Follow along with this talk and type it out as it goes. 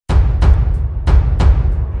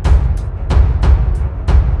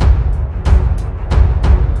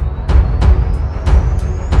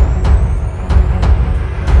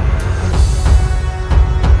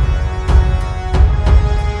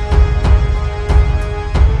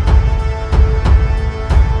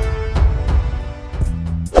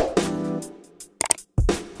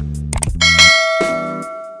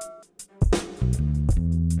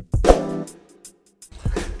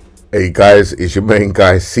Hey guys, it's your main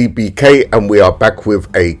guy CBK, and we are back with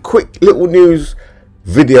a quick little news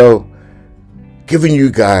video giving you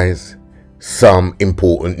guys some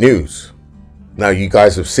important news. Now, you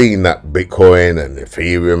guys have seen that Bitcoin and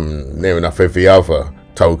Ethereum, near enough every other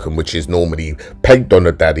token which is normally pegged on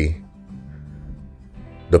the daddy,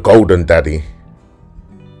 the golden daddy,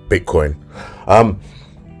 Bitcoin.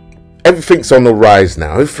 Everything's on the rise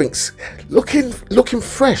now. Everything's looking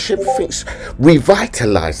fresh. Everything's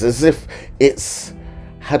revitalized, as if it's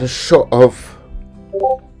had a shot of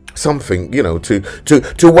something, you know, to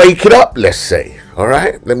wake it up, let's say. All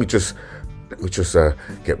right, let me just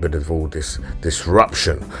get rid of all this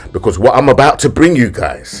disruption, because what I'm about to bring you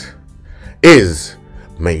guys is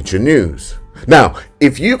major news. Now,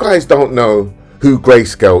 if you guys don't know who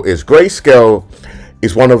Grayscale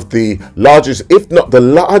is one of the largest, if not the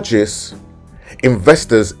largest,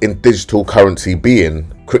 investors in digital currency,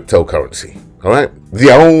 being cryptocurrency. All right, the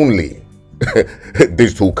only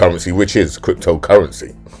digital currency which is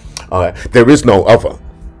cryptocurrency. All right, there is no other.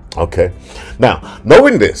 Okay, now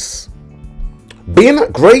knowing this, being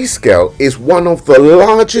that Grayscale is one of the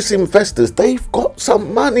largest investors, they've got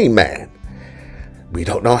some money, man. We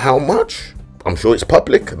don't know how much. I'm sure it's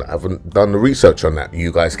public, and I haven't done the research on that.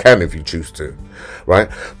 You guys can if you choose to, right?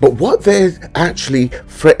 But what they're actually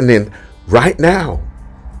threatening right now,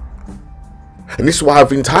 and this is why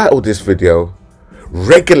I've entitled this video,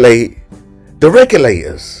 Regulate the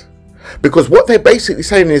Regulators. Because what they're basically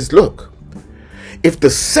saying is, look, if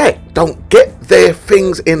the SEC don't get their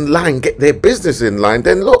things in line, get their business in line,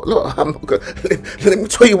 then look, I'm not gonna, let me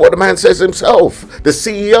tell you what the man says himself, the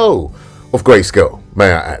CEO of Grayscale,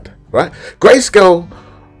 may I add. Right? Grayscale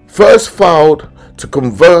first filed to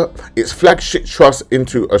convert its flagship trust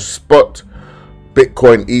into a spot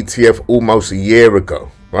Bitcoin ETF almost a year ago.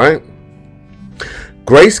 Right?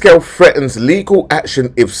 Grayscale threatens legal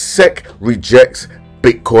action if SEC rejects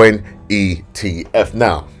Bitcoin ETF.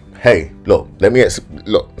 Now, hey, look,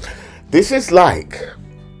 look. This is like,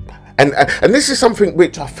 and this is something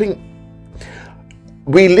which I think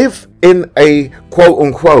we live in a quote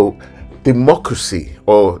unquote democracy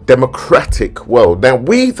or democratic world. Now,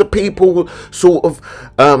 we the people sort of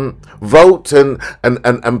vote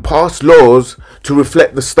and pass laws to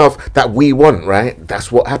reflect the stuff that we want, right?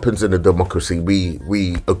 That's what happens in a democracy.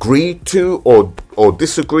 We agree to or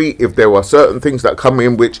disagree if there are certain things that come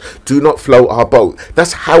in which do not float our boat.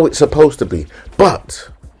 That's how it's supposed to be.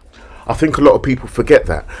 But I think a lot of people forget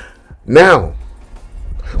that. Now,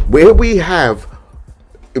 where we live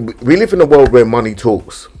in a world where money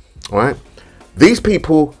talks. All right, these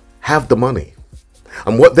people have the money,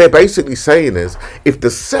 and what they're basically saying is, if the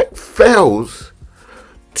SEC fails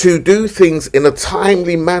to do things in a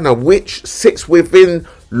timely manner which sits within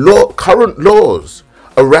current laws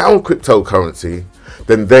around cryptocurrency,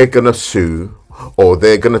 then they're gonna sue, or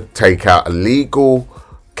they're gonna take out a legal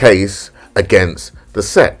case against the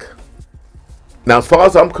SEC. Now, as far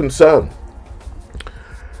as I'm concerned,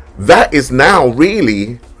 that is now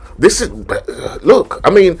really, this is, look,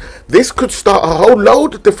 I mean, this could start a whole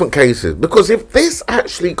load of different cases, because if this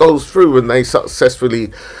actually goes through and they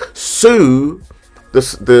successfully sue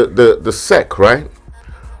the SEC, right?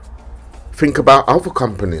 Think about other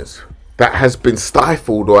companies that has been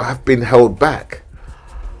stifled or have been held back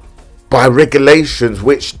by regulations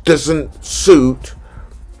which doesn't suit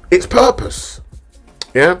its purpose.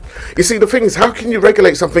 Yeah, you see, the thing is, how can you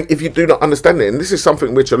regulate something if you do not understand it? And this is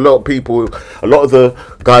something which a lot of people, a lot of the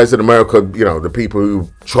guys in America, you know, the people who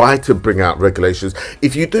try to bring out regulations,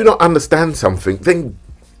 if you do not understand something, then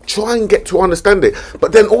try and get to understand it.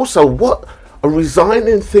 But then also, what a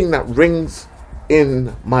resigning thing that rings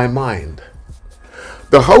in my mind.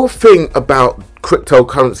 The whole thing about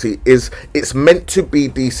cryptocurrency is it's meant to be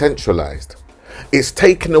decentralized. It's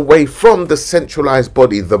taken away from the centralized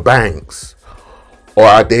body, the banks, or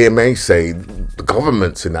I dare may say the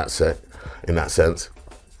governments in that sense,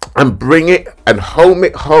 and bring it and home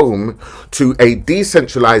it home to a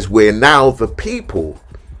decentralized, where now the people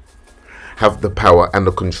have the power and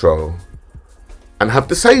the control and have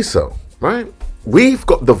to say so, right? We've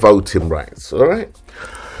got the voting rights, all right?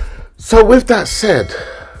 So with that said,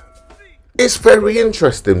 it's very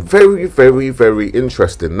interesting, very, very, very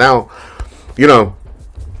interesting. Now, you know,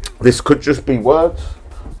 this could just be words,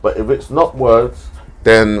 but if it's not words,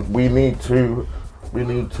 then we need to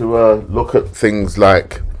look at things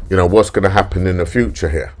like, you know, what's going to happen in the future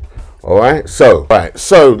here. All right, so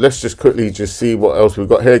let's just quickly see what else we've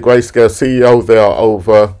got here. Grayscale CEO, they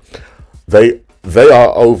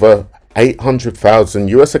are over 800,000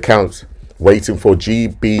 US accounts waiting for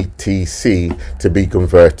GBTC to be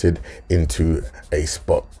converted into a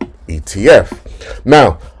spot ETF.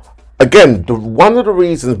 Now, again, one of the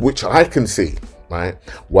reasons which I can see, right,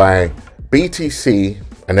 why BTC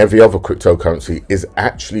and every other cryptocurrency is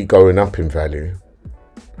actually going up in value,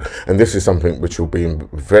 and this is something which will be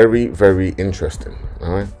very, very interesting.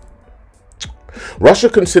 All right. Russia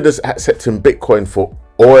considers accepting Bitcoin for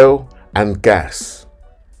oil and gas,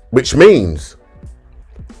 which means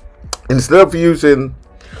instead of using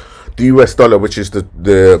the US dollar, which is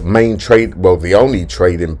the main trade, well, the only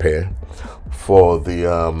trading pair for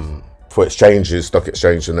the for exchanges, stock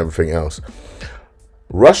exchange and everything else,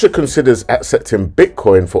 Russia considers accepting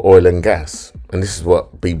Bitcoin for oil and gas. And this is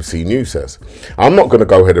what BBC News says. I'm not going to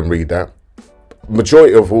go ahead and read that.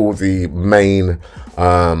 Majority of all the main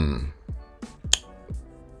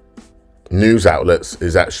news outlets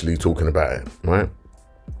is actually talking about it, right?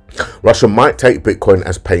 Russia might take Bitcoin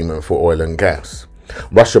as payment for oil and gas.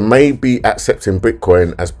 Russia may be accepting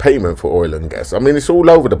Bitcoin as payment for oil and gas. I mean, it's all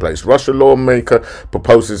over the place. Russia lawmaker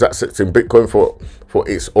proposes accepting Bitcoin for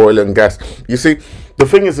its oil and gas. You see, the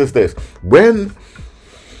thing is this: when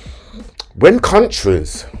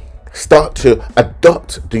countries start to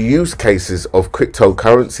adopt the use cases of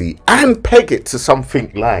cryptocurrency and peg it to something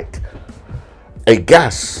like a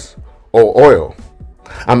gas or oil,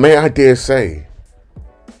 and may I dare say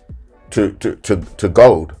to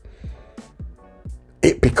gold,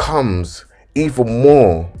 it becomes even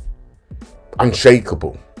more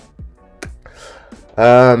unshakable.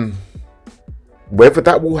 Whether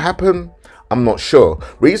that will happen, I'm not sure.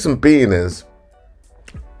 Reason being is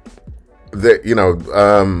that, you know,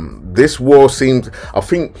 this war seems, I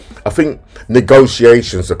think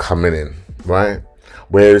negotiations are coming in, right?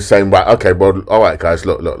 We're saying, right, okay, well, all right, guys,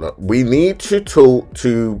 look, we need to talk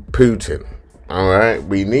to Putin. All right,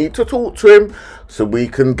 we need to talk to him so we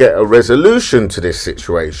can get a resolution to this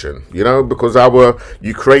situation, you know, because our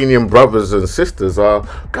Ukrainian brothers and sisters are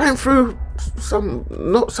going through some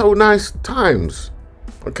not so nice times.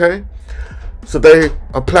 Okay, so they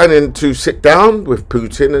are planning to sit down with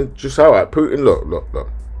Putin and just, all right, Putin, look,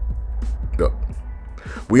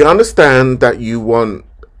 we understand that you want,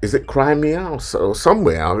 is it Crimea or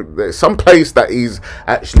somewhere? There's some place that he's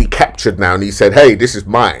actually captured now, and he said, hey, this is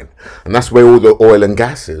mine. And that's where all the oil and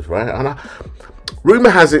gas is, right? And rumor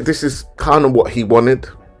has it this is kind of what he wanted.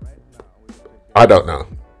 I don't know.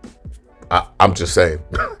 I'm just saying.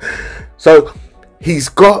 So he's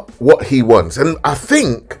got what he wants. And I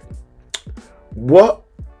think what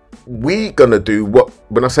we're going to do,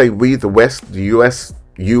 when I say we, the West, the US,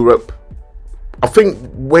 Europe, I think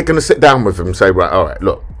we're going to sit down with him and say, right, all right,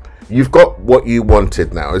 look, you've got what you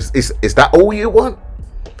wanted now. Is that all you want?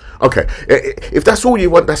 Okay, if that's all you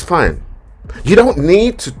want, that's fine. You don't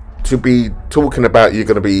need to be talking about you're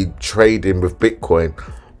going to be trading with Bitcoin.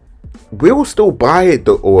 We'll still buy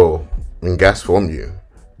the oil and gas from you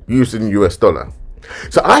using US dollar.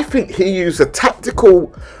 So I think he used a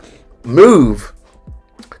tactical move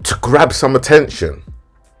to grab some attention.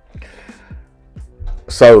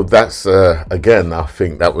 So that's again, I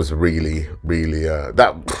think that was really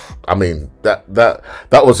that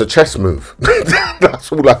was a chess move.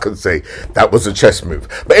 That's all I can say. That was a chess move.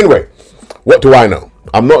 But anyway, what do I know?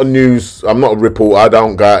 I'm not a reporter. I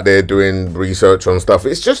don't go out there doing research on stuff.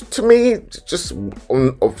 It's just, to me, just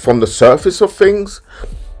from the surface of things,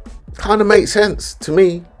 kind of makes sense to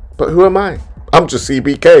me. But who am I? I'm just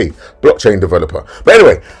CBK, blockchain developer. But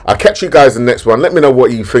anyway, I'll catch you guys in the next one. Let me know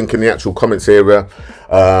what you think in the actual comments area.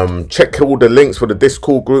 Check all the links for the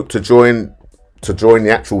Discord group to join the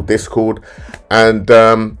actual Discord. And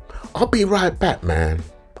I'll be right back, man.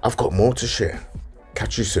 I've got more to share.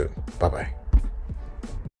 Catch you soon. Bye-bye.